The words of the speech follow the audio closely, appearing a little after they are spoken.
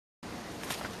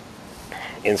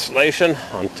insulation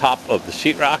on top of the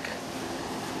sheetrock.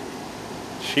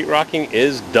 Sheetrocking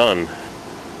is done.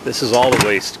 This is all the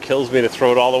waste. Kills me to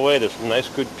throw it all away. There's some nice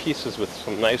good pieces with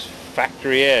some nice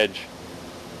factory edge,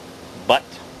 but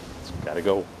it's gotta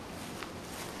go.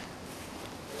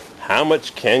 How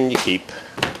much can you keep?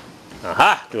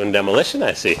 Aha! Doing demolition,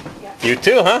 I see. Yeah. You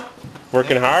too, huh?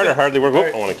 Working hard or hardly working?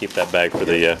 Oh, I want to keep that bag for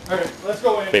the let's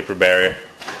go in. Vapor barrier.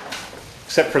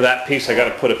 Except for that piece, I got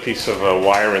to put a piece of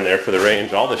wire in there for the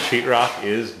range. All the sheetrock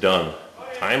is done.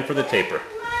 Time for the taper.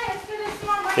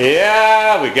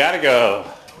 Yeah, we gotta go.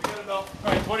 We got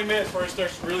about 20 minutes before it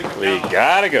starts to really come down. We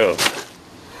gotta go.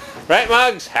 Right,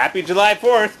 Muggs? Happy July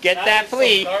 4th. Get that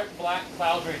fleet. Dark black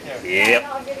clouds right there.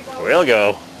 Yep. We'll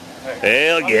go.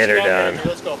 They'll get her done.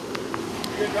 Let's go.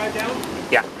 You gonna drive down?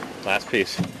 Yeah. Last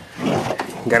piece.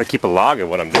 Gotta keep a log of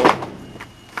what I'm doing.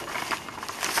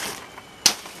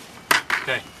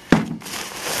 Okay.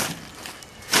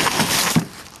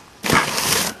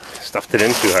 Stuffed it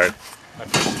in too hard. I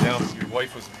pushed it down. Your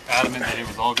wife was adamant that it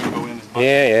was all gonna go in this bucket.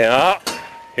 Yeah. Oh,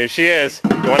 here she is.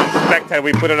 You want to inspect how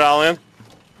we put it all in?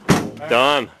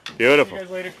 Done. Beautiful. See you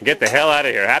guys later. Get the hell out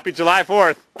of here. Happy July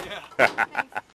 4th. Yeah.